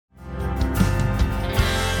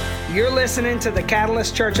You're listening to the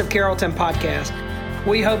Catalyst Church of Carrollton podcast.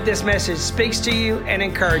 We hope this message speaks to you and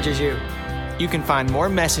encourages you. You can find more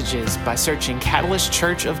messages by searching Catalyst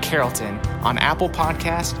Church of Carrollton on Apple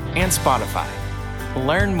Podcast and Spotify.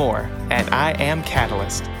 Learn more at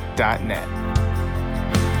iamcatalyst.net.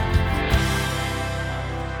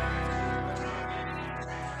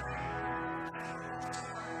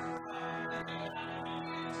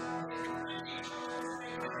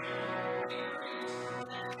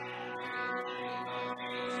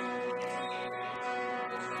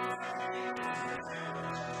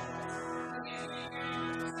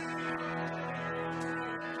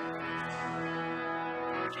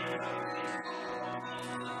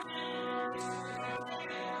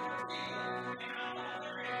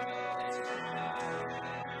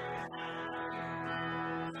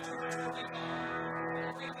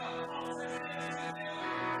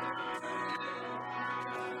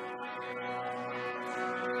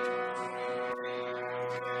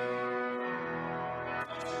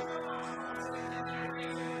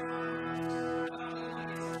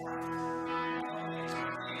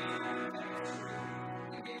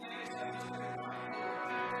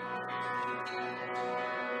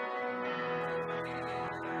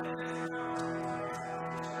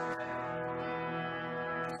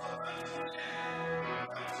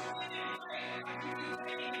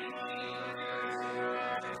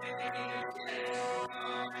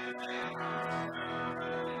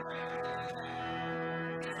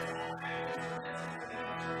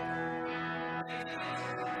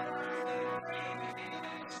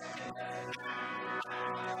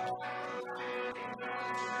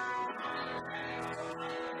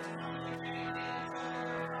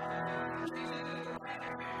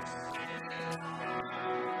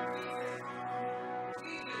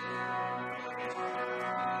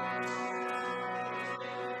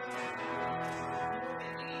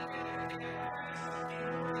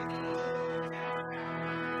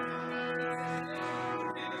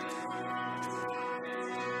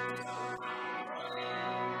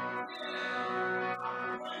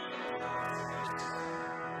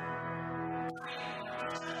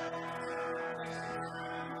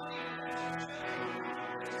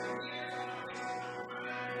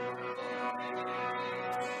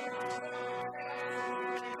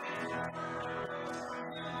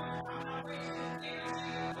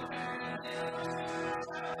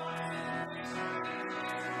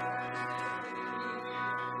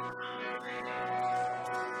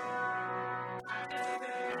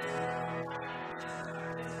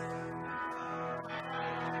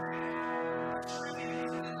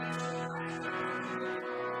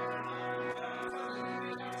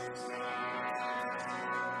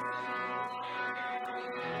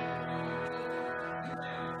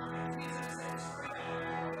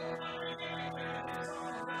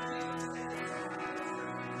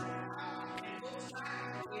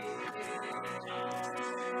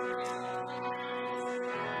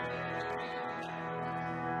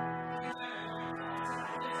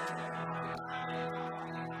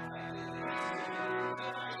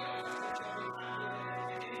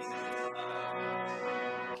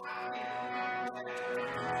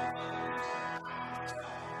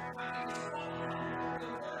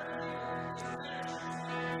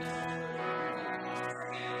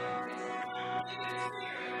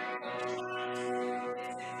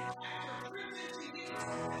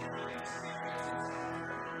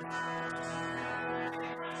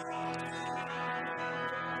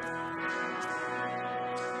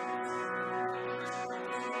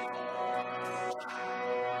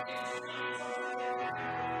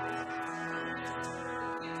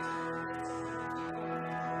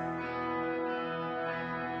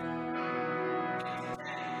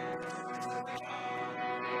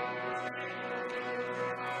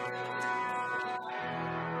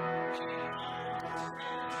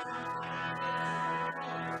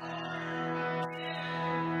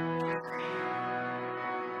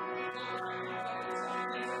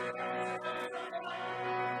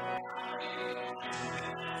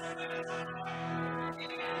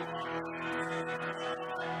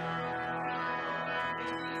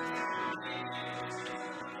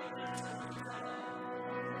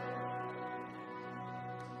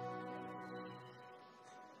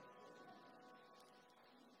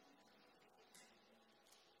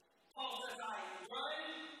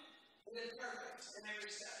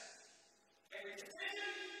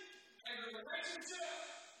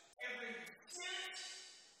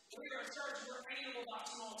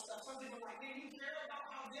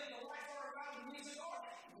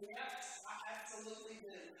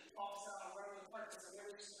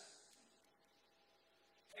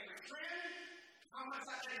 How much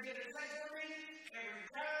I I get it take for me, every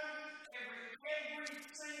dime, every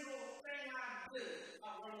single thing I do, I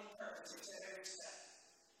run with purpose. He said every step.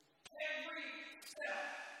 Every step.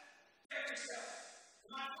 Every step.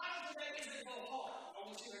 My title today isn't go hard. I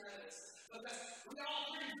want you to know this. Because we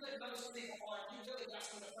all pretty good most people are. You really got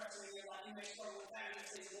some depression in your life. You may struggle with that in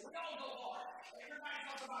this season. But we all go hard. Everybody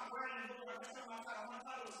talks about grinding and going hard. That's not my title. My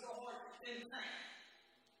title is go hard in pain.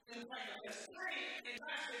 In pain. Because pain in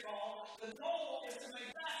basketball, the goal is to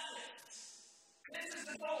make baskets. This is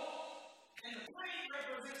the goal. And the paint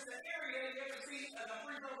represents the area you ever see as a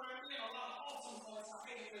free throw line. You know, a lot of awesome colors. I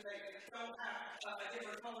hate it when they don't have a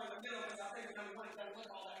different color in the middle because I think it doesn't look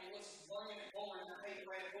all that. It looks brilliant and boring. I hate the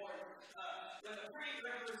way it's boring. But the paint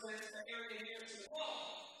represents the area near to the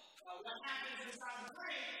goal. What happens inside the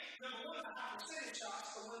paint, number one, the high percentage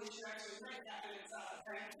shots, the one that you actually make happen inside the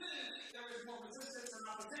paint. Two, there is more resistance and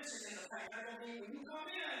opposition in the paint. That don't mean when you come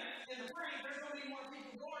in the paint, there's going to be more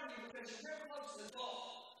people guarding you because you're real close to the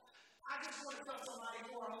goal. I just want to tell somebody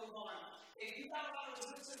before I move on. If you got a lot of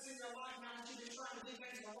resistance in your life now that you've been trying to do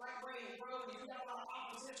things the right way and grow, if you got a lot of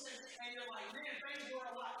opposition and you're like, man, things were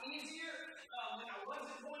a lot easier when I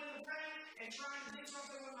wasn't going in the paint and trying to do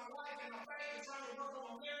something with my life and my faith and trying to work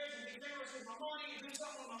on my marriage and be generous with my money and do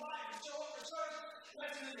something with my life and show up for church.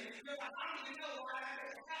 Listen to me. You're like, I don't even know why I had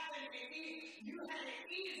it happen to me. You had it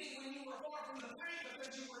easy when you were far from the paint because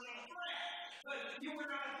you were not afraid. But you were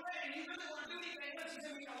not afraid and you really want to do anything. Listen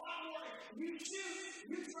to me, a lot more. You shoot,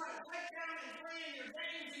 you try to take down and play in your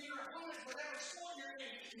games and your opponents, whatever sport you're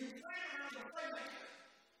in, you play around the playmaker.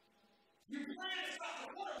 You plan to stop the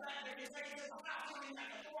quarterback that can take it to the house when he has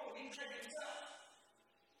to throw it, he can take it himself.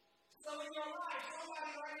 So in your life,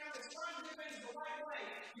 somebody right now is trying to do things the right way.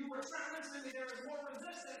 You were trying to listen to me, there is more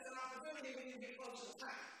resistance and opportunity when you get close to the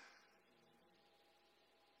time.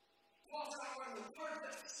 Paul said, I run with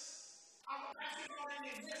purpose. Basketball didn't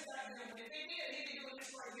exist back then, but if they did, he'd be doing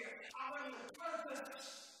this right here. I run with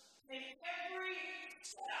purpose in every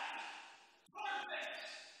step. Purpose.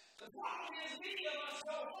 The problem is many of us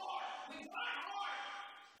go hard. We fight hard,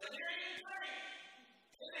 but there ain't anything.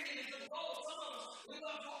 Everything is the goal. Some of us, we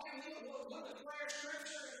love talking, we'll look at prayer,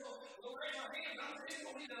 scripture, and we'll raise our hands. I'm saying, this is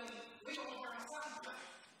what we do. We go over outside the paint.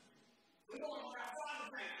 We go over outside the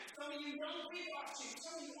paint. Some of you young people are cheap.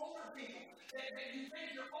 Some of you older people that you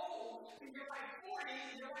think you're old, and you're like 40,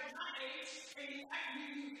 and you're like my age, and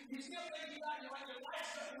you still think you're like your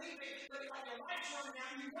life's going to leave it, but like your life's running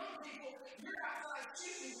out. You young people, you're outside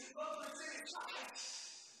shooting low percentage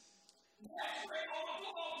shots. That's great. All the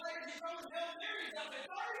football players, you come and tell Mary's up at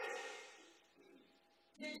 30.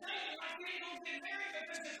 You think like you ain't going to get married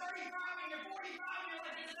because you're 35 and you're 45, and you're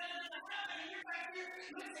like, it's never going to happen, and you're back here.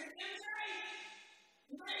 Listen, it's great.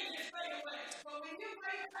 You may just fade away. But when you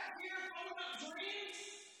wake back here throwing up dreams,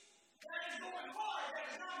 that is going hard. That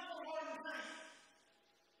is not going hard in pain.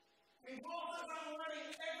 And Paul says, I'm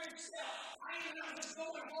running every step. I am not just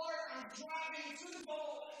going hard, I'm driving to the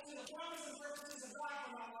goal, to the promise and purposes of God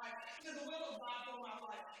for my life, to the will of God for my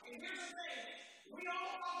life. And here's the thing, we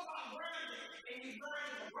all talk about grinding, and you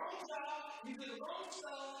grind at the wrong job, you do the wrong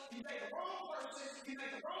stuff, you pay the wrong person, you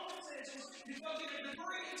make the wrong decisions, you go get a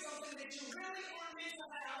degree in something that you really aren't meant to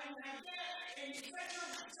have and have that, and you set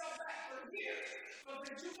yourself back for years. But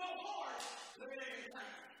if you go hard, look at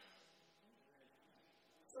everything.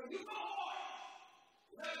 So you go hard.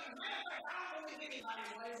 Matter of fact, I don't believe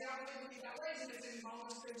anybody's lazy. I believe when you got laziness in your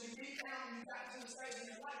moments because you beat down and you got to a stage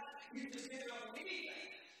in your life, you just give it up on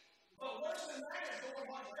anything. But worse than that is going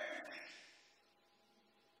hard for everything.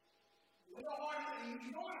 You go hard,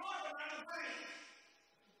 you're going hard, but not in the pain.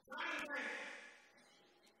 Not in the pain.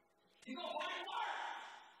 You go hard at work.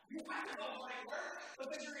 You have to go hard at work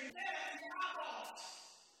because you're in debt to your eyeballs.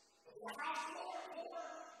 Your house floor,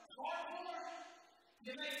 car floor.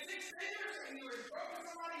 You make 6 figures and you're as broke as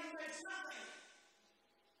somebody who makes nothing.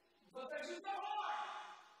 Because you go hard.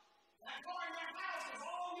 That car and that house is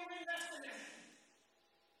all you're investing in.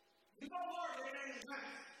 You go hard, but it ain't as much.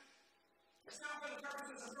 It's not for the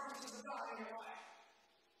purposes and promises of God in your life.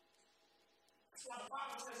 That's why the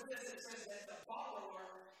Bible says this. It says that the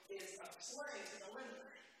borrower is a slave to the lender.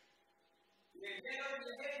 You're dead over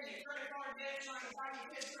your head, your credit card debt, trying to buy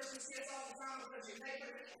your kids Christmas gifts all the time because your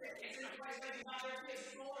neighbor is in a place where you buy their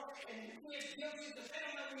kids before, and your kids guilty because they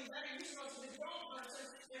don't know any better. You're supposed to be the wrong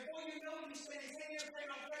person. And before you know it, you're spending 10 years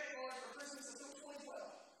paying on credit cards for Christmas until 2012.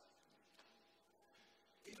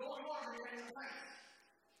 You're going hard, but it ain't in the pain.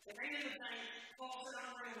 It ain't in the pain. Paul said,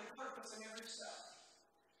 I'm running with purpose in every step.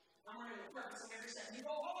 I'm running with purpose in every step. You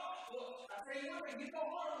go hard. Look, I'll tell you one thing, you go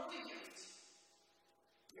hard on the weekends.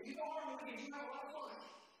 You go hard on the weekends, you have a lot of fun,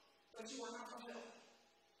 but you are not fulfilled.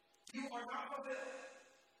 You are not fulfilled.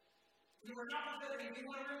 You are not fulfilling. If you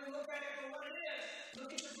want to really look at it for what it is, look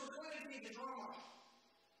at your proclivity to drama.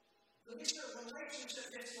 Look at your relationship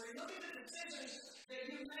history. Look at the decisions that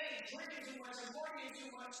you made, drinking too much and partying too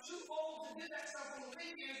much, too old to do that stuff on the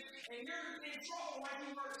weekend, and you're in trouble like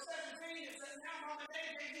you were at 17, and said, now mom and dad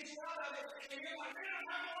can't get you out of it, and you're like, man, I'm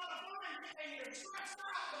having a lot of fun, and you're stressed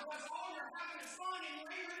out because all you're having is fun, and you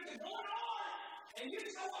ain't ready to go hard, and you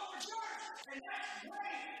show up for church, and that's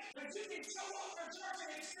great, but you can show up for church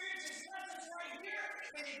and experience His presence right here,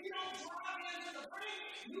 and if you don't drive into the brink,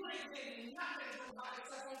 you ain't getting nothing from God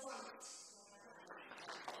except on Sundays.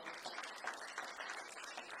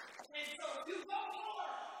 And so you go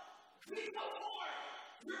hard. We go hard.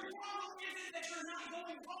 Your problem isn't that you're not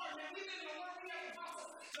going hard. Now, we live in a world we have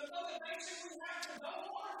the motivation we have to go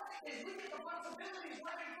hard is we get the possibilities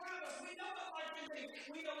right in front of us. We know what life can be.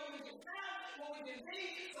 We know what we can have, what we can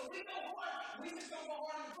be. So we go hard. We just don't go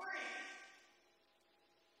hard and pray.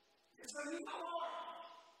 And so you go hard.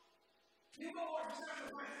 You go hard. You start to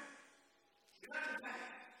pray. You have to pray.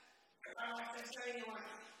 I like to stay in your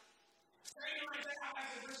life. Stay in your life. That's how I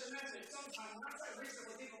can preach a message. Sometimes when I say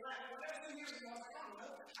recent with people laugh, whatever 2 years ago, I was like, I don't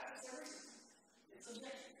know. I just say recent. It's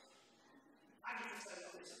subjective. I get to say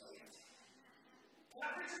that recently. When I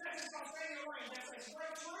preach a message called Stay in Your Lane, that says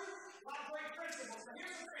great truth, a lot of great principles. But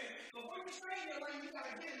here's the thing. Before you stay in your lane, you got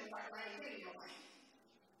to get in the right lane and get in your lane.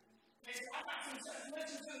 And so I got some stuff to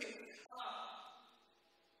mention to you.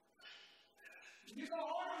 You go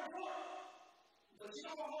hard on the court, but you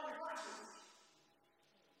don't go hard in classroom.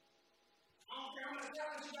 I don't care how much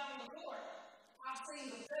talent you got on the court. I've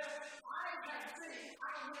seen the best I've had seen.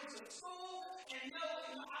 I went to school and know,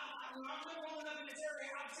 when I've been growing up in this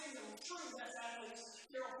area, I've seen the true best athletes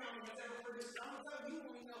Carroll County has ever produced. I'm going to tell you, you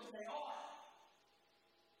won't even know who they are.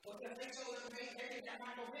 Because they told them they did that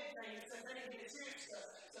Michael Vick thing and said they didn't get a chance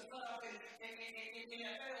to put up in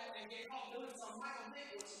NFL and get caught doing something. Michael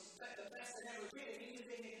Vick was the best that ever did it. He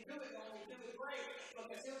just didn't do it long, he do it great.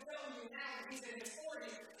 Because he'll tell you now that he's in his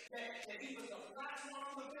 40s that he was the last one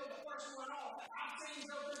on the field, the first one off. I've seen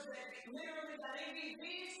those that literally got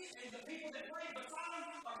MVPs and the people that played beside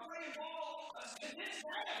him are playing ball. To this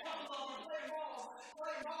day, a couple of them are playing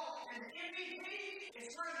ball, and the MVP is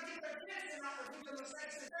trying to get their kids to not repeat the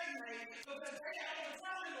mistakes that they made because they had all the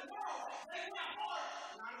talent in the world. They went hard.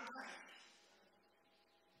 Not in vain.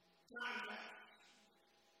 Not in vain.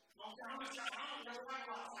 How much I don't know right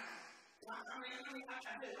a lot of time.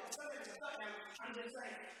 I did. I'll say there's a touchdown. I'm just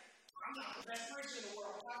saying, I'm not the best preacher in the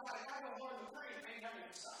world. If I go hard in the prayer, I ain't never going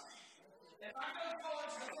to stop me. If I go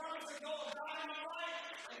towards the promise and goal of God in my life,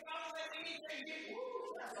 if I don't let anything get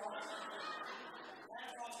that's awesome.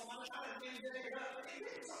 That's awesome. I done been there.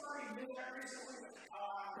 Did somebody do that recently?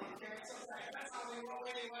 I didn't care. It's okay. That's how we roll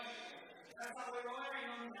anyway. That's how we roll. There ain't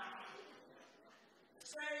no now.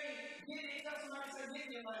 Say, get it. Tell somebody, say, get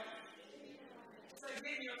in your lane. Say,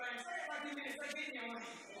 get in your lane. Say it like you mean it. Say, get in your lane.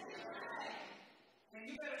 And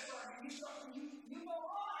you better start. You go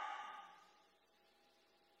hard.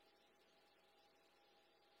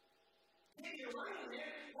 Get in your lane,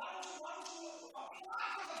 man. Why don't you apply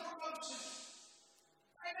for the promotion?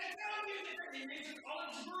 And they tell you that you need a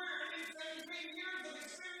college career, you need 17 years of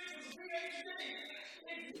experience with a PhD.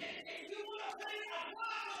 If you want to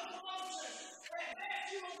apply for the promotion, at best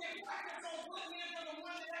you will get practice on putting in for the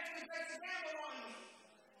one that actually takes a gamble on you.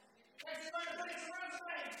 That's going to put his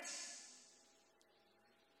resume.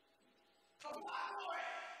 Apply for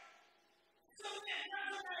it. Submit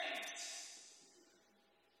resumes.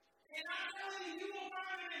 And I'm telling you, you will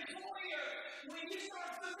find an employer when you start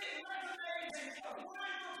submitting resumes and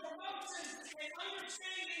applying for promotions and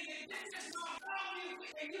understanding that this is not value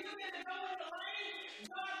and you begin to go in the lane,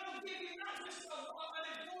 God will give you not just an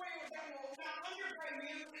employer that will not underpay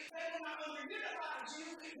you, that will not underutilize you,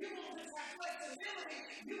 you won't just have flexibility,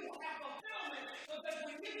 you will have fulfillment. Because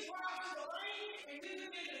when you drive to the lane and you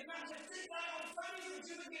begin to not just sit down on Sundays, but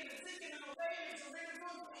you begin to sit and obey and surrender to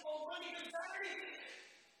Him on Monday and Saturday,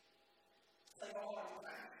 say, go hard in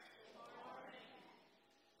the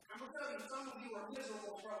I'm going to tell you, some of you are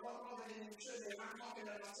miserable for a lot longer than you should be. And I'm talking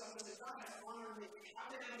to myself because God has honored me.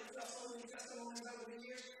 I've been able to tell so many testimonies over the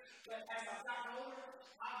years, but as I've gotten older,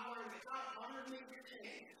 I've learned that God honored me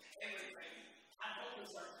in everything. I don't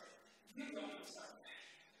deserve it. You don't deserve it.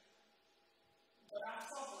 But I've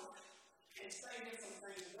suffered and stayed in some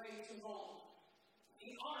things way too long.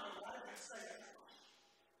 He honored me, but I didn't have to stay there that long.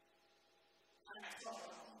 I didn't have to suffer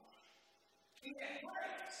that long. He had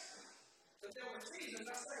praise. But there were seasons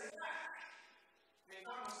I stayed back. And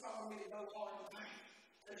God was calling me to go hard in the pain.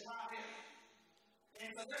 To drive in. And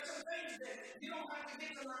so there's some things that you don't have to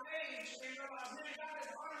get to my age and realize, man, God has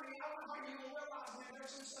honored me. I don't know how you're going to realize, man,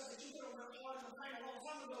 there's some stuff that you could have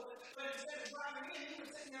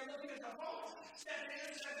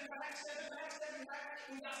backstepping back.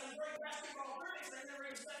 We got some great basketball critics that never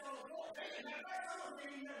even stepped on the court. They didn't have that. Some of them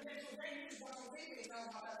didn't even never get to a game. You just watch on TV and know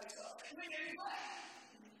how bad they suck. We didn't even play.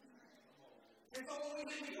 And so what we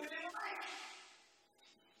do it in life.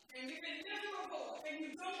 And you've been miserable. And you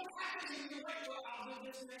don't have to do your way. Well, I'll do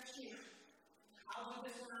this next year. I'll do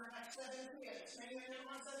this when I have 7 kids. Maybe when you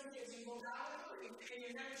have 7 kids, you go die with 3, and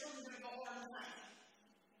your next children's going to go hard and play.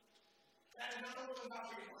 That is not the will of God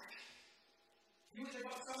for your life.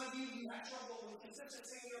 Some of you have trouble with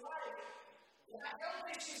consistency in your life. You have health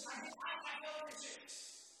issues. I have health issues.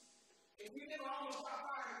 If you did almost got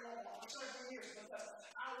fired in Walmart for several years because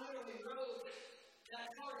I literally rode that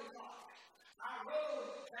party clock. I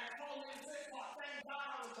rode that home-in sick clock. Thank God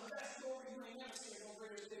I was the best story. You ain't never seen a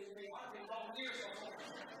go-bridger sitting me. I've been volunteers before.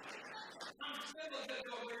 I'm still a good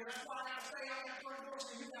go-bridger. That's why I got to stay out that front door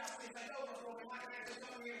so you guys can take over for me. Like I just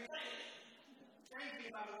come here and thank you. Thank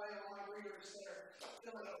you, by the way, all my readers that are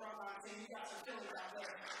filling the front line team. You guys are killing it out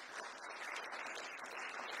there.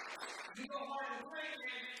 You go hard and pray,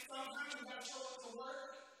 and sometimes you got to show up to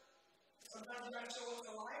work. Sometimes you got to show up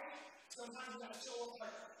to life. Sometimes you got to show up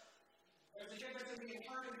later. There's a difference in being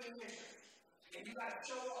hurt and being measured. And you got to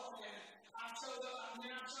show up. And I've showed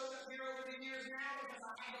up here over the years now because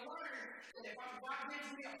I had to learn that if God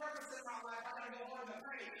gives me a purpose in my life, I got to go hard and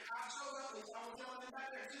pray. I've showed up. I was telling them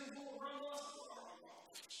back there, 2 full run muscles.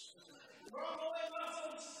 Rumble and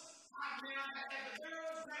muscles. I've been out at the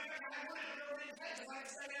zeros. Matter of fact, I had one to go in the because I had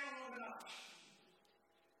to stay down long enough.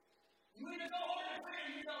 You either go hard and pray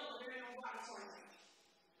or you don't. There ain't no God for you.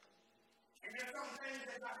 And there's some things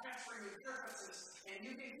that God has for your purposes, and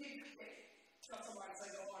you can keep it. Tell somebody,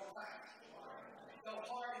 say, go hard and pray. Go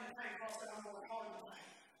hard in the pain. Paul said, I'm going hard in the pain.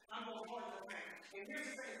 I'm going hard in the pain. And here's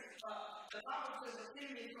the thing. The Bible says the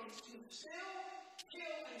enemy comes to steal,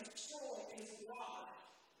 kill, and destroy his robber.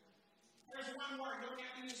 There's one word. You don't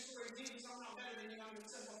have to use story. Jesus, I'm not better than you. I'm going to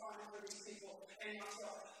simplify it for these people and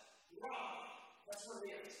myself. Rob. That's what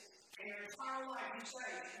it is. In your entire life, you say,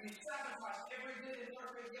 you sabotage every good and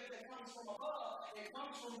perfect gift that comes from above. It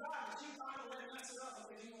comes from God, but you find a way to mess it up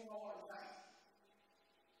because you won't go hard and pain.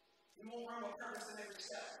 You won't run with purpose in every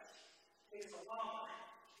step. It is a robbery.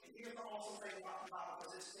 And here's the awesome thing about the Bible,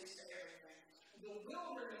 because it speaks to everything. The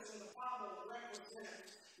wilderness in the Bible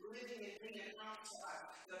represents living and being outside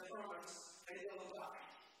the promise and the will of God.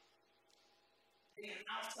 Being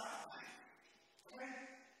outside of pain. Okay?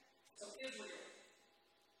 So Israel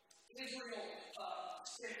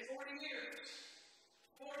spent 40 years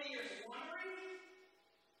wandering,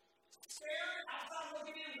 scared, outside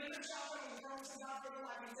looking in, window shopping, and promise of God for their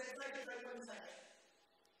life. He said, take it, they wouldn't take it.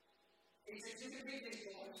 He said, you can beat these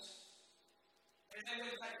boys. And they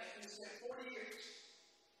wouldn't take it. He spent 40 years.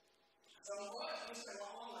 So what? He spent a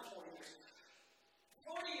lot longer than 40 years.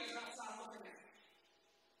 40 years outside looking in.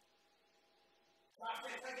 God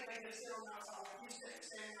said, take it, they just sit on the outside. Like you said,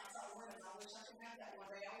 standing outside the window. I wish I could have that one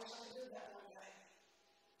day. I wish I could do that one day.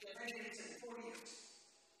 Yeah, they did it in 40 years.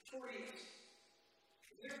 40 years.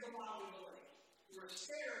 Here's the lie we believe. We're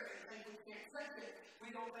scared and think we can't take it.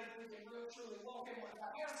 We don't think we can really truly walk in what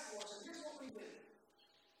God has for us. And here's what we do.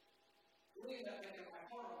 We end up making life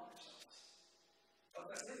hard on ourselves.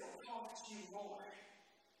 Because it will cost you more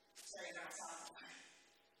staying outside the pain.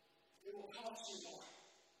 It will cost you more.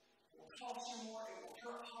 It will cost you more. It will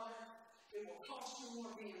hurt harder. It will cost you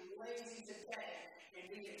more being lazy today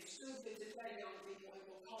and being stupid today, young people. It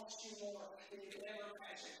will cost you more than you could ever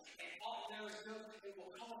imagine. And all there is good, it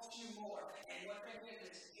will cost you more. And what they did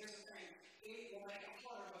is, here's the thing, it will make it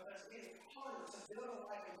harder because it is harder to build a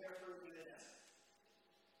life and bear fruit than it is.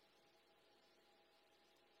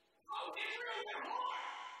 Oh, Israel went hard!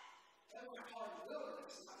 They went hard in the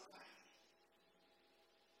wilderness, not the pain.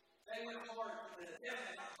 They went hard in the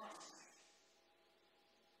desert, not the promised land.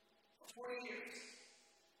 For 40 years.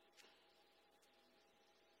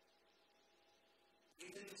 He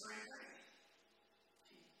did the same thing.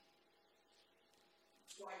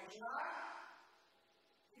 Like dry,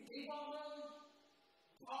 you keep on moving,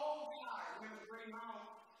 all tired. Remember 3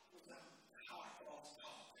 Mile was a hot dog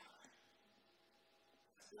tired.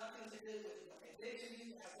 Has nothing to do with what they did to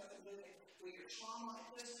you, has nothing to do with your trauma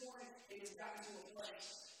at this point. It has gotten to a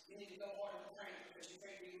place you need to go hard in the pain because you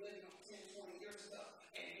think you're living 10, 20 years ago.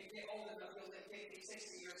 And if you get old enough, you'll live 50,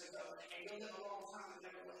 60 years ago. And you'll live a long time and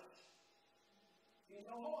never live. You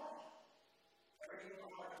go hard. Or you go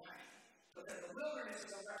hard in pain. Because the wilderness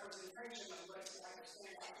is a representation of what it's like to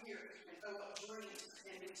stand out here and throw up dreams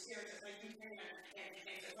and be scared to think you can.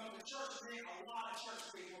 And to come to church, man, a lot of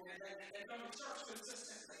church people, and they come to church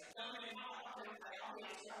consistently. I'll be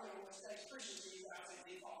honest, I've been on the stage preaching to you guys in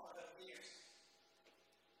default for those years.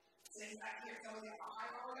 Sitting back here telling you how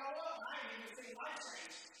high power go up, I ain't even seen life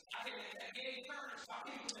change. I think that getting encouraged by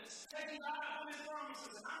people that's taking God up on his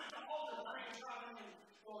promises, and I'm at the altar, but I ain't driving in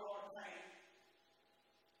going hard pain.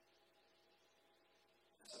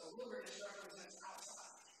 So the wilderness represents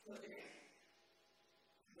outside. Look at it.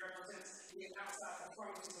 It represents being outside the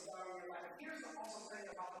promises of God in your life. Here's the awesome thing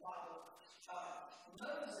about the Bible.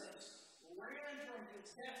 Moses ran from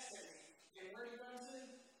his destiny, and where did he run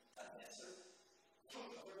to? A desert.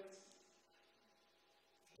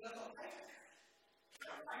 That's a right there.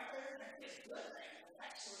 Right there, that's good thing.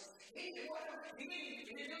 Actually, he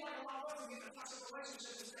didn't do like a lot of us who get in toxic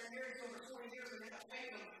relationships and stay married to them for 20 years and end up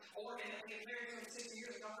hating them, or end up getting married to them 60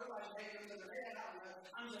 years and don't realize you're hating them to their head. I don't know.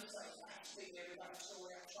 I'm just saying, I'm speaking everybody's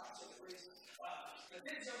story. I'm trying to the reason. But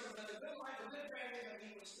then Joseph lived a good life, a good family, but he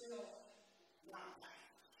was still not pain.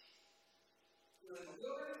 He was in the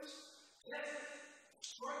wilderness, desert,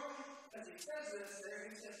 struggling. As he says this there,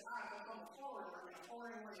 he says, I have become a foreigner in a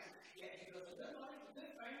foreign land. Yet he goes, a good life, a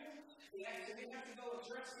good family. He didn't have to go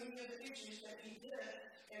address any of the issues that he did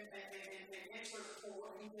and answer for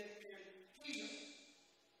what he did in Egypt.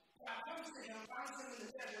 God comes to him, finds him in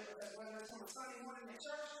the desert, because whether it's on a Sunday morning at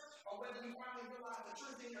church, or whether you finally realize the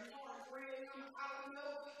truth in your heart at 3 a.m., I don't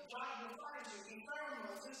know, God will find you. He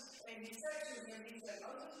found Moses, and he said to him, he said,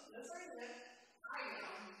 Moses, listen to this. I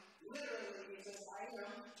am, literally, he says, I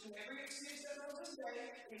am, to every excuse that Moses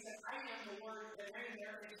gave, he said, I am the word that ran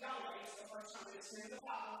there in Yahweh. It's the first time it's in the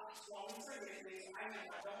Bible. So all we say is, I am,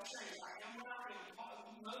 I don't change. I am what I am.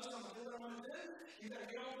 Moses, I'm going to do what I'm going to do. You better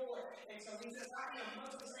get on board. And so he says, I am.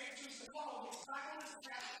 Moses answers the call. He's back on his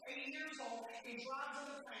path, 80 years old. He drives in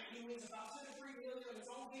the tank. He leads about 2 to 3 million of his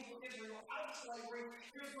own people, Israel, out of slavery.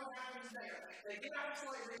 Here's what happens there. They get out of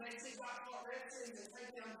slavery. They see God caught Red Seas and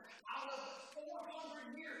take them out of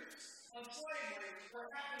 400 years of slavery. What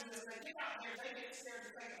happens is they get out there, they get scared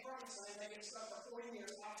to take a promised land. They get stuck for 40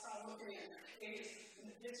 years outside looking in.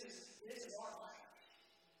 This is our life.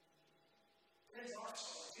 This is our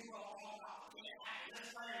story. People all talk about,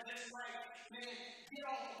 let's pray, man, get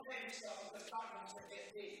off the petty stuff because God wants to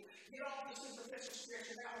get deep. Get off the superficial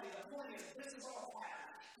spirituality. The point is, this is our pattern.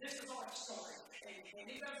 This is our story. And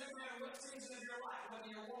it doesn't matter what season of your life, whether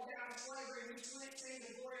you're walking out of slavery, and you've seen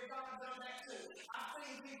the glory of God done that too. I've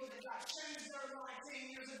seen people that God changed their life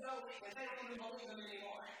 10 years ago, and they don't even believe them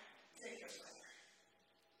anymore. 10 years later.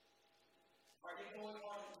 Are you going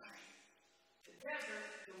on in pain? The desert,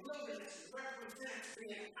 the wilderness, represents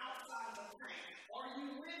being outside the pain. Are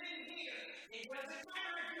you living here? It doesn't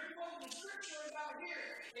matter if you're quoting scripture about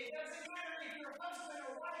here. It doesn't matter if your husband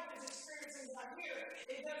or wife is experiencing about here.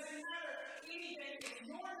 It doesn't matter anything if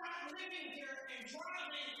you're not living here and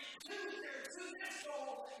driving to here, to this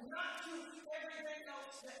goal, not to everything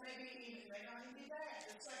else that may not even be bad,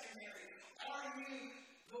 the secondary. Are you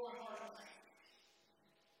going hard on pain?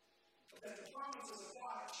 Because the promises of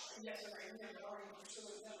God are yes and amen, but are you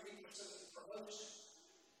pursuing them? Are you pursuing promotion?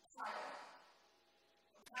 Title.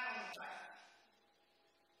 A pat on the back.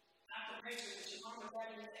 Application that your mom and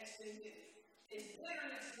daddy and extended is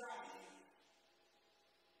bitterness driving you.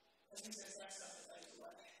 As he says, that stuff is takes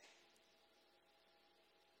away.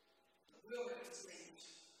 The wilderness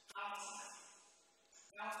means outside.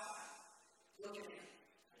 Outside. Looking in.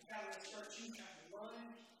 You got in the church, you have to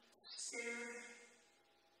run, scared,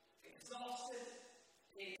 exhausted,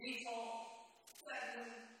 in default,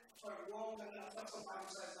 settling for a world that somebody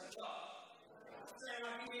says, like, God. Say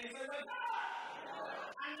like you mean, say like, God!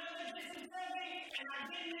 I know that this is heavy, and I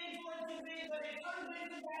didn't mean for it to be, but it turns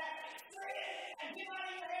into that. Say it, and get out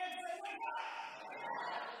of your head and say, wake up!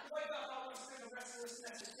 Wake up, I want to spend the rest of this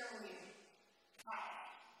message telling you how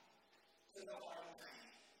to go hard on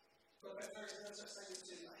pain. Because there's no such thing as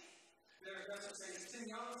too late. There's no such thing as too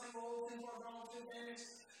young, too old, too far gone, too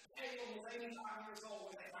damaged. Caleb was 85 years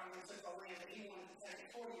old when they finally took the land, and he wanted to take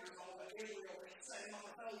it 40 years old, but Israel said him on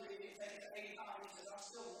the failure, he didn't take it to 85, he says, I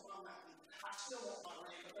still want my mountain. I still want my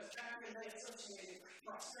land, because back then they associated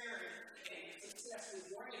prosperity and success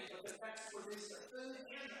with rain, because that's produced their food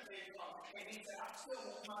and their income. And he said, I still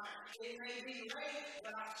want mine. It may be late,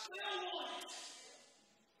 but I still want it.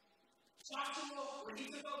 Joshua, when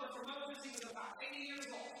he took over from Moses, he was about 80 years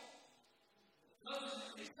old.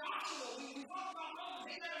 Joshua, we talk about Moses,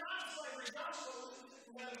 he never out of slavery. Joshua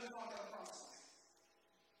never been talking about promised land.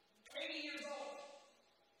 80 years old.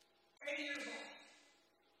 80 years old.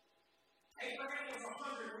 Abraham was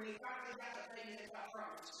 100 when he finally got the baby that God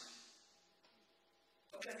promised.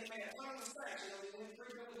 Because he made a ton of mistakes. He went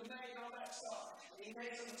through with the maid and all that stuff. And he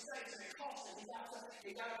made some mistakes and it cost him. He got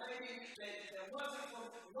a baby that wasn't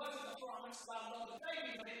the promise. God loved the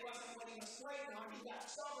baby, but it wasn't what he was waiting on. He got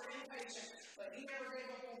stubborn, impatient. But he never gave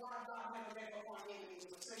up on God. God never gave up on him. He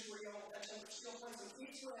was a century-old. That should still play some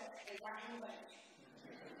feet sweat and got him back.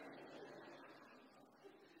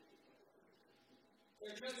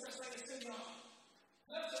 There's no such thing as too young.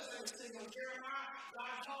 No such thing as too young. Jeremiah,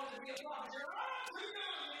 God called him to be a prophet. Jeremiah, too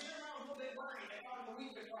young. And Jeremiah was a little bit brain. They called him a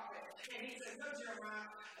weeping prophet. And he said, no, Jeremiah,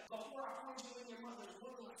 before I formed you in your mother's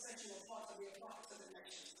womb, I set you apart to be a prophet to the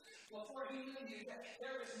nations. Before he knew you, that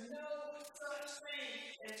there is no such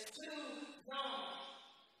thing as too young.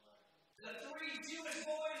 The three Jewish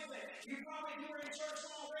boys that you probably were in church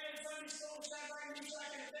already in Sunday school, Shadrach,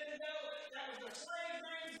 Meshach, and Abednego, that was their slave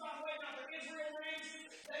names, by the way, not their Israel names.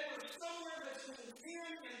 They were somewhere between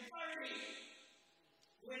 10 and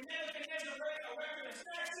 30 when Nebuchadnezzar erected a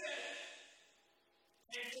statue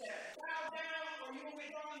and said, bow down or you will be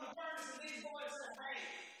thrown in the furnace. And these boys said, hey,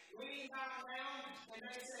 we ain't bowing down. And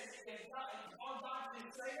they said, if our God can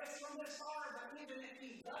save us from this fire, but even if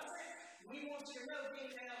he doesn't, we want you to know,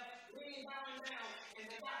 King Neb, we ain't bowing down. And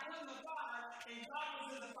they got put in the fire, and God was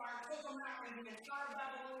in the fire, took them out, and the entire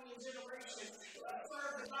Babylonian generation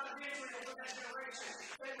served the God of Israel for that generation.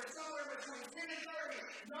 They were somewhere between 10 and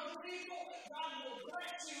 30. Young people, God will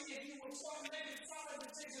bless you if you will start making solid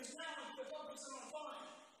decisions now and quit focusing on fun.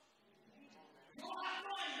 You'll have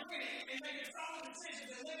fun winning and making solid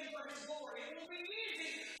decisions and living for his glory. It will be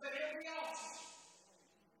easy, but it'll be awesome.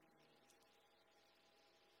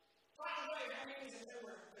 By the way, that means that there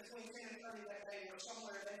were between 10 and 30 that they were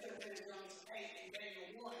somewhere, they could have been as young as 8 in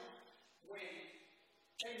Daniel 1 when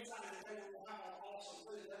they decided that they were going to have an awesome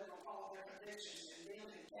food, they were going to follow their convictions. And then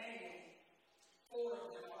in Daniel, 4 of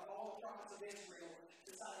them, like all the prophets of Israel,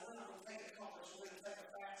 decided we're not going to take a conference, we're going to take a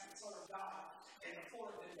fast and serve God. And the 4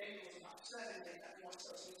 of them, Daniel was about 70 at that point.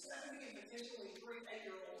 So 70 and potentially 3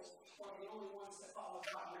 8-year-olds are the only ones that follow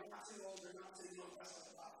God. They're not too old, they're not too young. That's what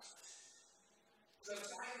the Bible says. So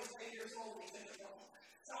Saul was 8 years old when he took the throne.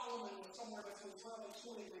 Solomon was somewhere between 12 and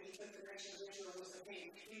 20 when he took the nation of Israel was the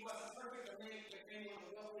king. He wasn't perfect, but man, he became one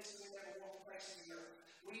of the wealthiest men ever walked the face of the earth.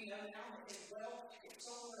 We know now that his wealth is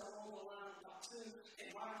somewhere along the line of about 2, in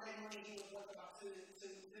modern day money, he was worth about $2.5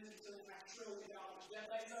 trillion. Jeff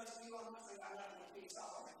Bezos, Elon Musk, and got nothing with King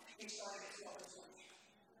Solomon. He started at 12 and 20.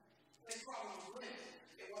 His problem was limited.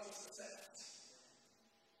 It wasn't success.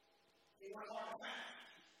 He worked hard to find.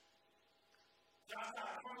 God's got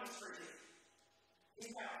a promise for you.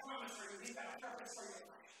 He's got a promise for you. He's got a purpose for your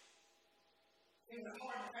life. He was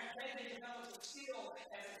hard to find. David developed a skill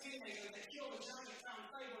as a teenager that killed a giant, found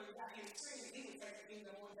favor, and got him singing. He would take the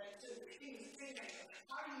kingdom one day too. He was a teenager.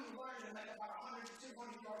 How do you learn to make about 100 to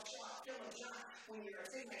 200 yard shot, kill a giant when you're a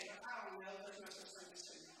teenager? I don't know. There's no such thing as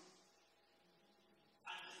too young.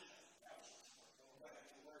 I knew that. That was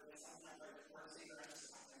whatever word is. I'm not very good words either. I just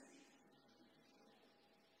not there.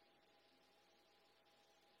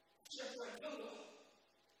 Shipwreck Buddha,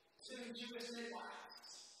 2 Jewish midwives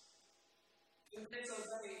who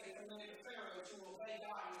disobeyed and commanded Pharaoh to obey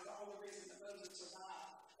God was the only reason that Moses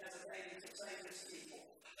survived as a baby to save his people.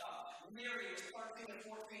 Mary was 13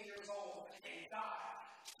 or 14 years old, and God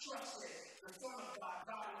trusted the Son of God,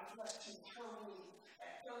 God in the flesh, to her womb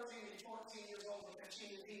at 13 and 14 years old, because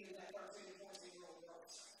she knew he knew that 13 and 14-year-old girl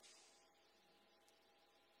was saved.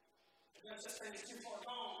 There's such thing as too far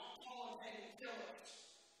gone. Paul and Hayden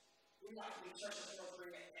Phillips. We like to be church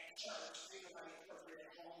appropriate at church. Ain't nobody appropriate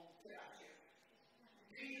at home. Get out here.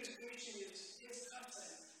 Peter's preaching his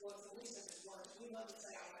cousin was the least of his words. We love to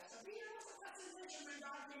say out loud. So Peter was a cousin fisherman.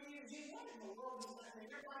 God gave me a Jew. What in the world is that?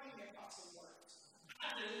 Everybody can get lots of words.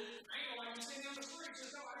 I do. I ain't gonna like you sitting on the streets.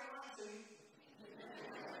 Just know I didn't lie to you.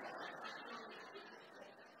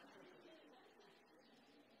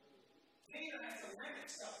 Peter had some rabbit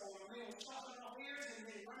stuff on him. He was chopping off ears and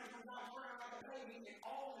then running from God's word like a baby and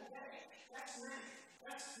all in a day. That's rabbit.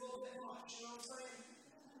 That's a little bit much. You know what I'm saying?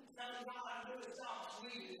 Telling God how to do his job. We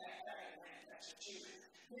do that. That ain't man. That's achievement.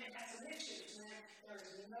 Man, that's an issue, man. There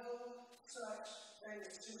is no such thing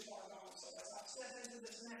as too far gone. So as I step into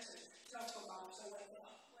this message, tell somebody, so wake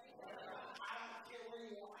up. I don't care where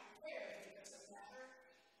you are. I care because it doesn't matter.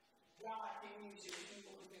 God can use you if you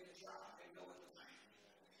will begin to drive and go with the plan.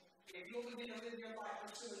 If you'll begin to live your life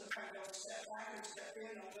pursuing the plan, don't step back and step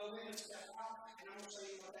in, don't go in and step out, and I'm going to show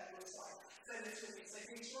you what that looks like. Say this with me. Say,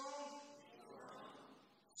 be strong.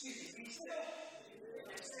 Excuse me, be still.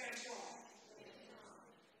 And stand strong.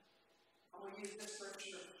 I'm going to use this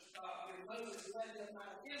scripture. When Moses led them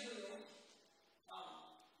out of Israel,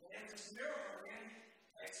 and this miracle, man,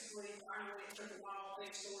 basically, finally, it took a while,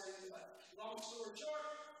 big story, but long story short,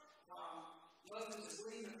 Moses is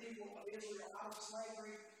leading the people of Israel out of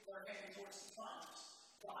slavery. They're heading towards the promise.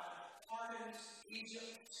 God hardens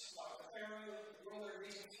Egypt, like the Pharaoh, the ruler of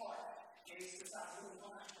Egypt's heart. And these decide who will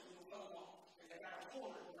come after who will come on. And they got a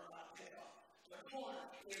corner they're about to pick up. The corner,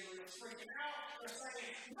 Israel's freaking out. They're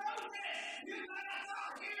saying, Moses, you let us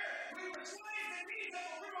out here. We were slaves in Egypt,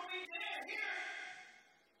 but we're going to be dead here.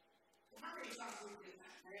 Well, how many times we did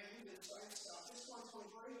that, man? We did the same stuff. This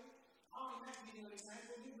 2023, I don't even have to give you an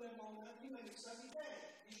example. You've been long enough. You make yourself be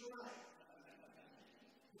dead. You should right.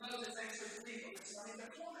 Moses answered the people. It's like in the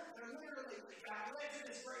corner. They're literally, God led to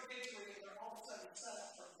this great victory, and they're all of a sudden set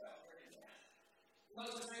up for failure in that.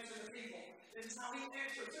 Moses answered the people. This is how he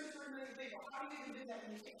answered 2 or 3 million people. How do you even do that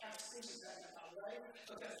when you can't have a speech example, right?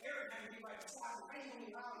 Because Aaron had to be right beside him. I ain't going to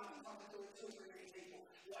be loud enough to talk to 2 or 3 million people.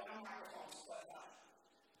 Like, no microphones, but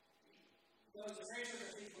Moses answered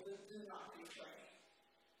the people, do not be afraid.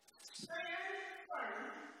 Stand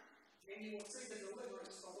firm, and you will see the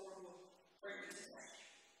deliverance the Lord will bring you today.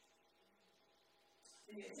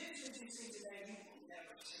 The intentions you see today, you will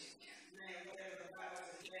never see again. Man, whatever the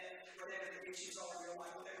battles of death, whatever the issues are in your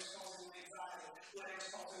life, whatever's causing you anxiety,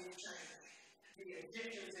 whatever's causing you change, the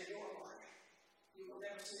addictions in your life, you will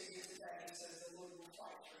never see again today. He says the Lord will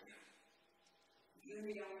fight for you. You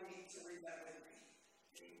only need to read that with me.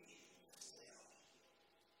 Be still.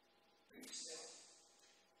 Be still.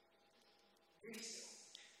 Be still.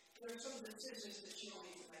 There are some decisions that you don't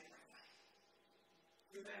need to make right now.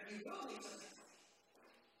 You will need to make.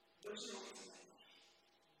 But you don't need to make one.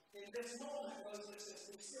 In this moment, Moses says,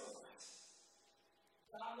 be still, friends.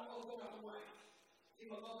 God will open up a way. He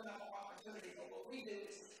will open up an opportunity. But what we do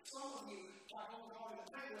is, some of you, like holding on to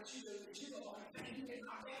the pain, what you do is you go on the pain, you get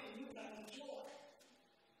knocked down, and you get on the floor.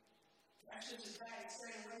 That's just as bad as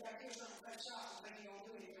standing right back here trying to play shots and think you don't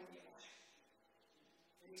do anything in your life.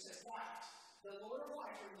 And he says, why? The Lord will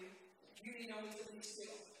fight for you. You don't need to be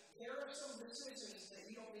still. There are some decisions that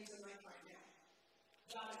you don't need to make right now.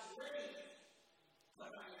 God is ready,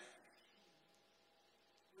 but not yet.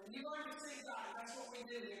 When you learn to see God, that's what we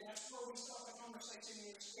do, and that's where we start the conversation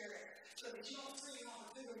in your spirit, so that you don't see an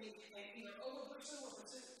opportunity and either over-pursue or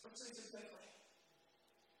pursue it quickly.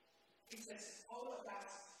 He says, hold up,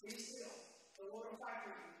 guys, be still. The Lord will fight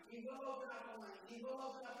for you. He will open up a lane. He will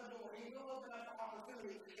open up a door. He will open up an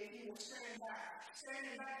opportunity if you will stand back.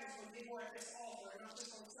 Standing back is when people are at this altar, and not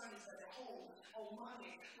just on Sundays, but at home, on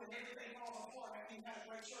Monday, when everything falls apart after you've had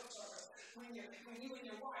a great church service. When you and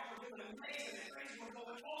your wife are doing amazing and things were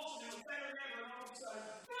going awesome and better than ever, and all of a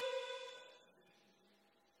sudden,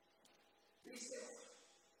 be still.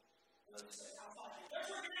 Let's say, I'll fight you. They're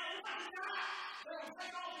freaking out. We're about to die. They're going to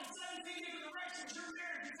take off in 17 different directions. Your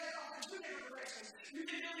marriage, you take off in 2 different directions. You've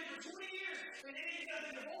been doing it for 20 years, and then you got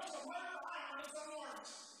a divorce or whatever. I don't know, some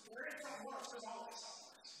works. There is some works. There's always some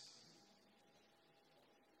works.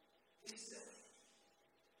 Be still.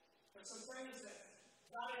 But some things that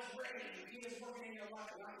God is ready to do. He is working in your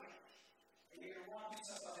life right now. And you're going to rob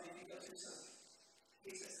yourself of it if you go through something.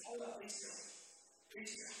 He says, hold up, be still. Be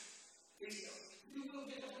still. Be still. You will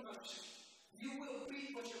get a promotion. You will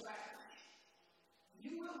beat what you're back on.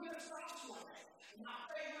 You will get a spouse one day. My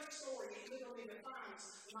favorite story, it literally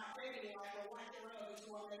defines my dating life, or lack thereof, is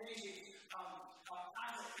one that Isaac,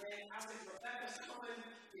 Isaac, Rebecca's coming,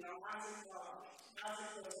 Isaac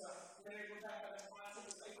was married Rebecca, that's why Isaac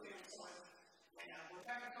was Abraham's son. And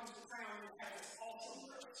Rebecca comes to town and has this awesome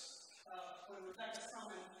verse. When Rebecca's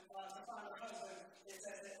coming to find her husband, it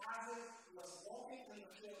says that Isaac was walking in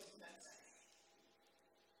the fields meditating.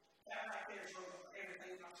 That right there is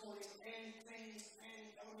everything in my 20s and teens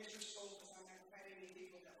and elementary school, because I've never had any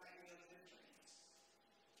people that like me other than friends.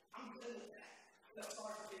 I'm good with that. I feel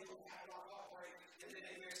sorry for people who have a lot of heartbreak and then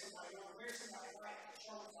they marry somebody right, but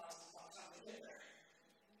traumatized by the time they get there.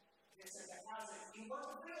 It says that Isaac, he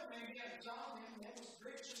worked the field, man, he had a job, man, that was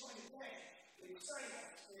rich just like his dad. But he was saying that,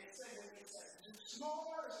 and it said that it's a small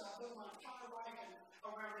verse, and I built my entire life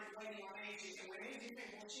around it, waiting on Angie. And when Angie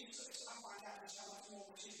came, when she said, I find out just how much more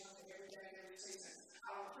she's working every day and every season.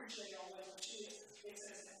 I don't appreciate all that, but she is. It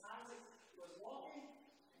says that Isaac was walking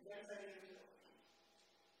and meditating in the field.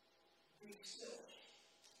 Be still.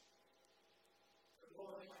 The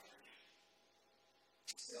Lord is right for you.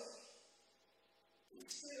 Still. Be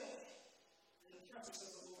still. In the presence of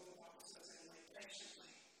the Lord, the Bible says, and wait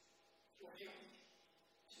patiently for him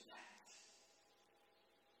to act.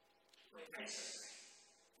 Wait patiently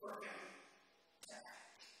for him to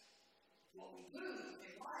act. What we do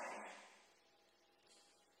in life,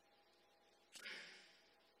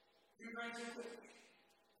 we run too quickly.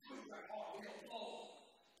 We run hard, we go bold.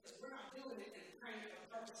 Because we're not doing it in the pain of the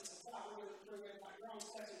purposes of God. We're doing it like wrong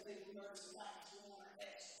special things we notice in life. We want our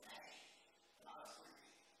next day.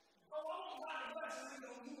 Oh, I want God to bless you.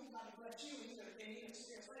 You want God to bless you. He's going to give you a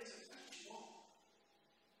spare place and you won't.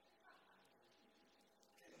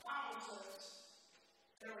 And the Bible says,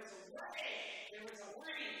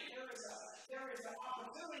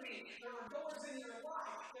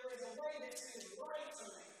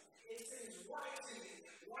 right to you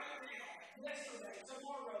right now, yesterday,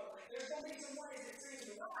 tomorrow. There's going to be some ways it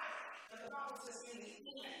seems right, but the Bible says in the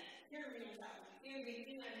end, hear me on that one, in the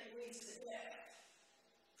end it leads to death.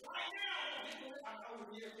 Right now, I'm over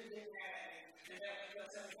here to get mad at me, and they'll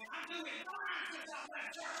tell me, I'm doing fine since I left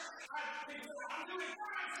church. I'm doing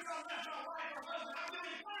fine since I left my wife or husband. I'm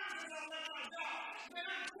doing fine since I left my job. Man,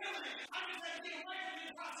 I'm killing it. I'm just going to get away from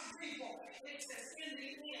these toxic people. It says in the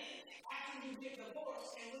end, after you get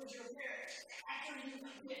divorced and lose your marriage, after you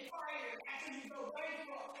get fired, after you go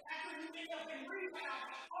bankrupt, after you end up in rehab,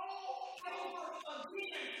 all over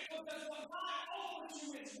again, because what God offers you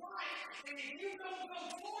is right. And if you don't go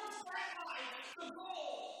towards that life, the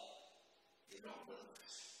goal, you don't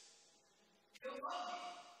lose. He'll love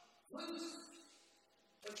you. Lose.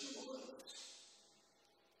 But you will lose.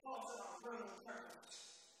 Paul said, I'm running on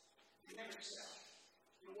purpose. You never stop.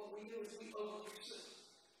 And what we do is we over-pursue.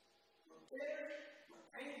 We're bitter, we're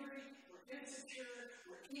angry, we're insecure,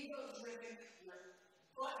 we're ego-driven, we're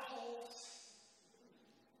buttholes.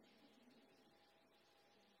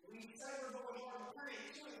 We say we're going hard to pray.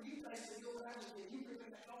 You basically go out and you pick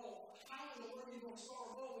up that goal. How in the world are you going to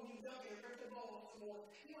score a goal when you duck it and rip the ball off the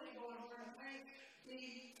floor? You ain't going hard to pray.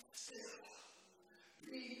 Be still.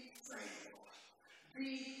 Be tranquil.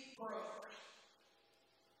 Be broke.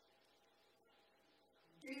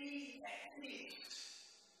 Be at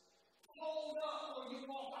peace. Hold up when you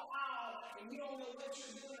walk the aisle and you don't know what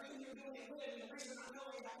you're doing or who you're doing it with. And the reason I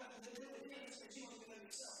know it got nothing to do with him is because you don't know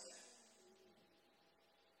yourself yet.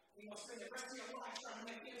 You must spend the rest of your life trying to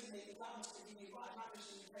make ends meet. The God wants to give you life, not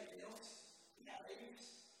just when you pay bills. You got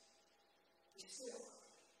babies. Be still.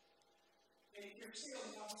 And if you're still,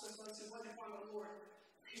 the Bible says, wait upon the Lord.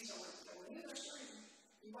 He's always going in the street.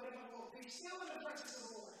 You wait upon the Lord. Be still in the presence of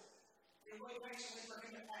the Lord. And wait patiently for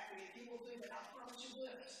him to act. And if he will do that, I promise you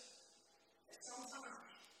this. At some time,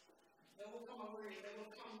 there will come a ring. There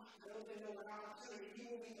will come an open door, an opportunity. You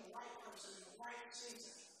will be the right person in the right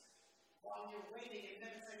season. While you're waiting and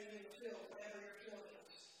meditating in the field, whatever your field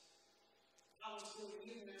is. I was doing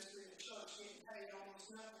youth ministry in the church, getting paid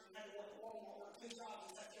almost nothing. I had to work at Walmart, work 2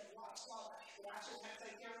 jobs, and take care of a lot of stuff that I shouldn't have to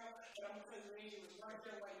take care of, but I'm going to tell you the reason was right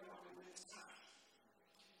there waiting on me when it's time.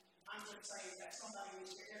 I'm just saying that somebody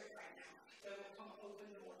needs to hear it right now. There will come an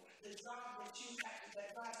open door. The job that you have,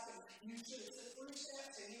 that God said, you should have took 3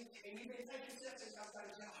 steps, and you've been taking steps, and God's got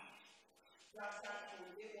a job. God's got it for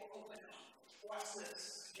you. It will open up. Watch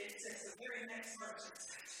this. It says the very next verse.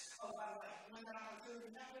 Oh, by the way, when that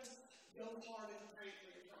opportunity happens, go hard and pray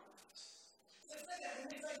for your promise. So say that. When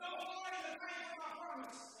they say, go hard and pray for my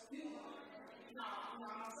promise. No, I'm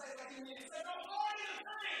not saying like you mean it. Say, go hard and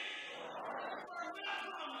pray for my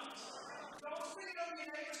promise. Don't speak it over your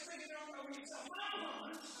neighbor, speak it over yourself. My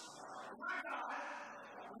promise, my God,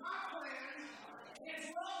 my plan is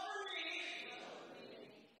love for me.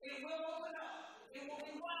 It will open up. It will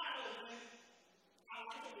be wide open. I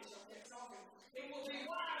like it, Bishop. They're talking. It will be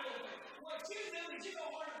wide open. What you do is you go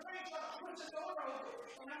hard and pray, try to push the door open.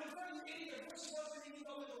 And I'm going to tell you, you can either push it open and you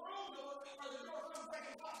go in the wrong door, or the door comes back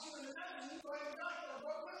and pops you in the nose and you go ahead and die for a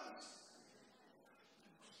broken nose.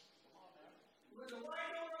 When the right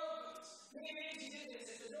door opens, me and Angie did this.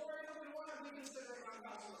 If the door ain't open wide, we consider it on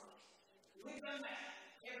God's word. We've done that.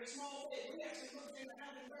 Every small bit. We actually looked into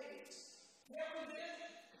having babies. What we did,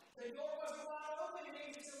 the door wasn't wide open, and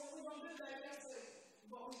Angie said, what we going to do, baby? I said,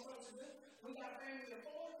 what we supposed to do? We got a family of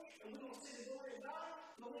 4, and we're going to see the door and die,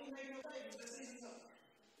 but we ain't making no babies. The season's over.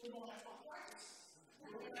 We're going to have fun practice.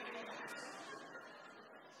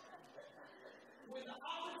 When the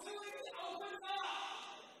opportunity opens up,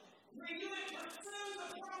 when you pursue the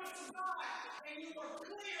promise of God, and you were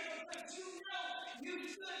clear because you know you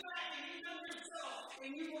stood back and you know yourself,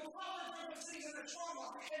 and you were covered from the season of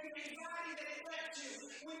trauma and the anxiety that it left you.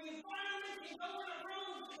 When you finally can go in a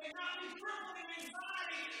room and not be crippled in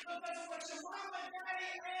anxiety because of what your mama and daddy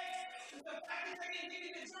asked, the fact that they didn't give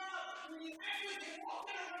you the job, when you actually can walk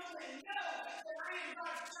in a room and know that I am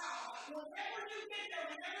God's child, whenever you get there,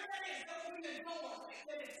 whenever that is, go through the door,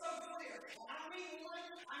 that it's so clear. And I mean one,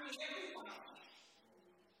 I mean every one of them.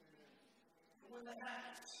 And when that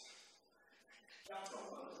happens, God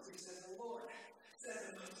told Moses, he said, the Lord said to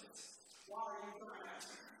Moses, why are you crying out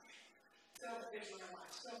to me? Tell the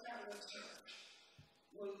Israelites, tell Catalyst Church,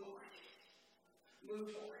 move forward.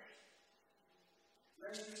 Move forward.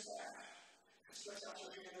 Raise your staff and stretch out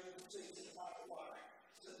your hand over the sea to divide the water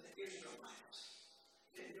so that the Israelites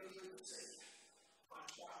can go through the sea on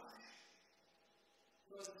dry land.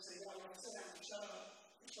 Moses said, well, you want to sit down and shut up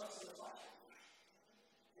and trust in the platform.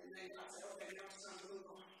 And then God said, okay, now it's time to move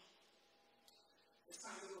on. It's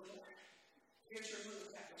time to move forward. Here's your move,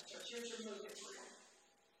 Catholic Church. Here's your move, Israel.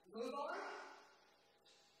 Move on.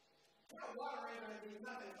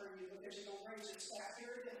 staff.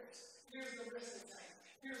 Here it is. Here's the wristband thing.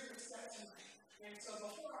 Here's the reception thing. And so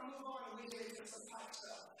before I move on and we get into some pipe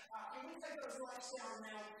stuff, can we take those lights down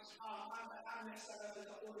now? I messed that up in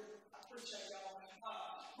the order. I appreciate y'all.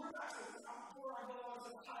 We're about to, before I go on to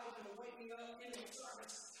the pipe and wake me up in the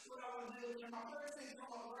service, what I want to do is my prayer team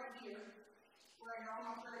come up right here. Right here on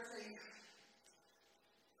my prayer team.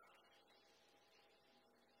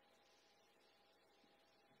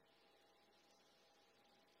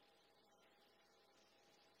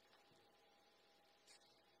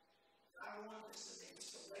 I want this to be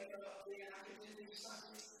just to wake up there and I can do these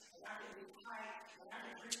Sundays, and I can be tight, and I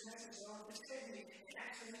can preach messages on integrity, and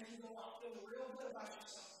actually make you go out feeling real good about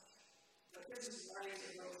yourself. But this is learning to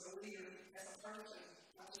grow as a leader, as a person,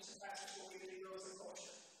 not just a pastor, but we need to grow as a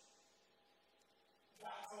culture.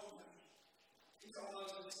 God told them. He told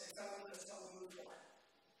Moses, and tell them this, tell them move forward.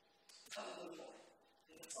 Tell them move forward.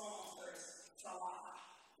 In the Psalms, there's Salah,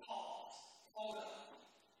 pause, hold up,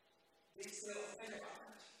 be still, think about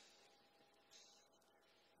it.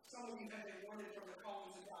 Some of you have been warned from the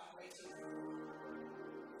callings of God way too long.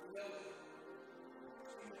 Know it.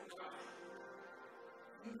 You've been running.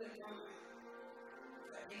 You've been running.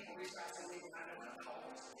 That people reach out to me when I know what I'm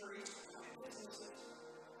calling streets, my businesses.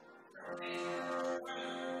 They're running.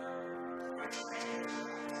 My training.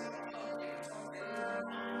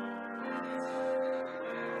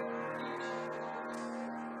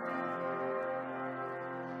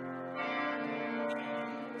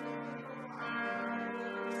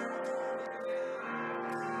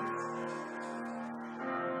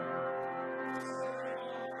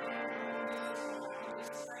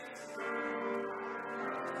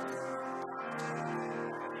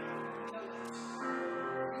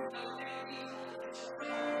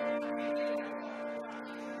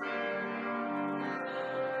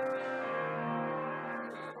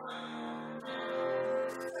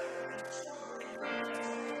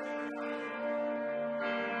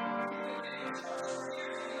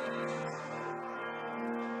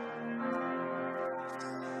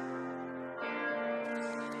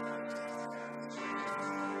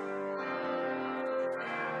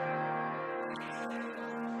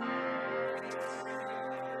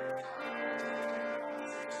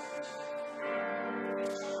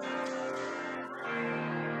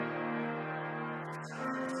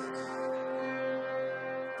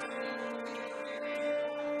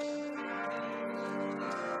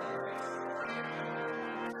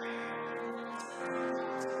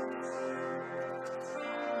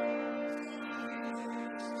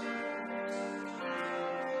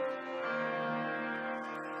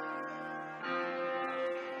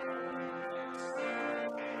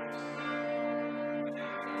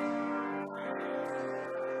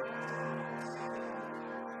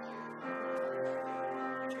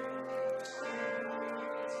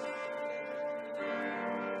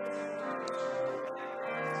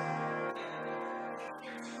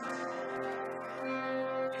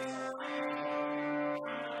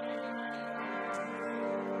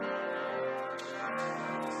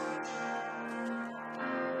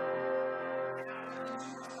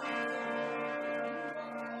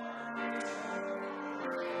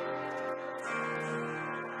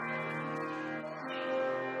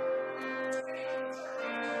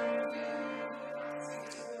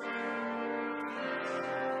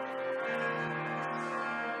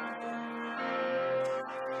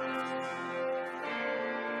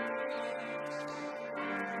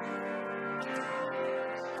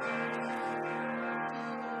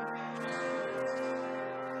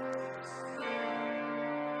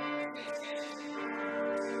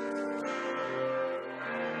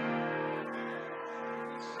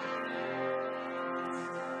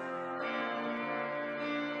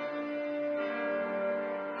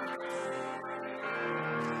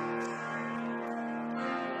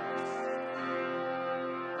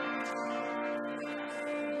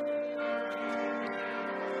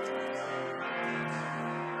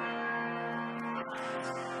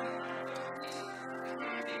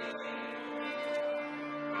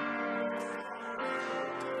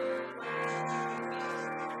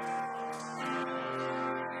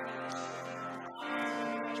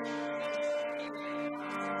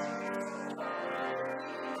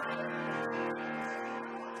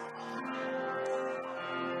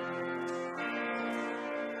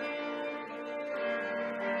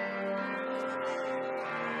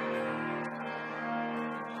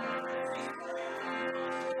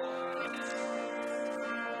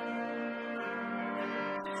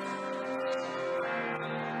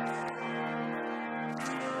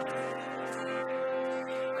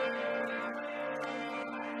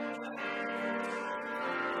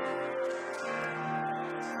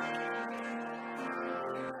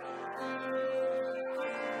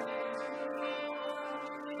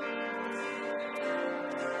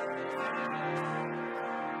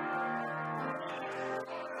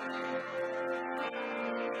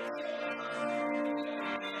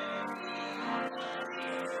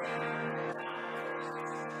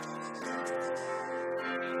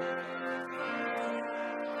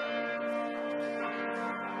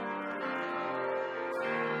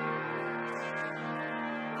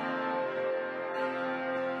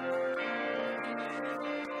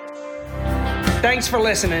 Thanks for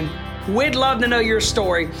listening. We'd love to know your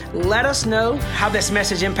story. Let us know how this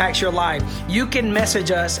message impacts your life. You can message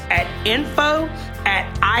us at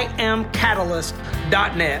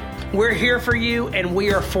info@iamcatalyst.net. We're here for you and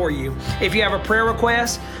we are for you. If you have a prayer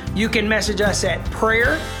request, you can message us at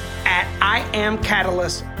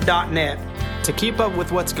prayer@iamcatalyst.net. To keep up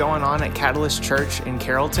with what's going on at Catalyst Church in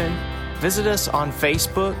Carrollton, visit us on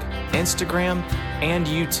Facebook, Instagram, and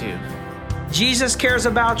YouTube. Jesus cares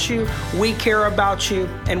about you, we care about you,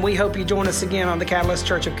 and we hope you join us again on the Catalyst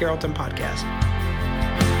Church of Carrollton podcast.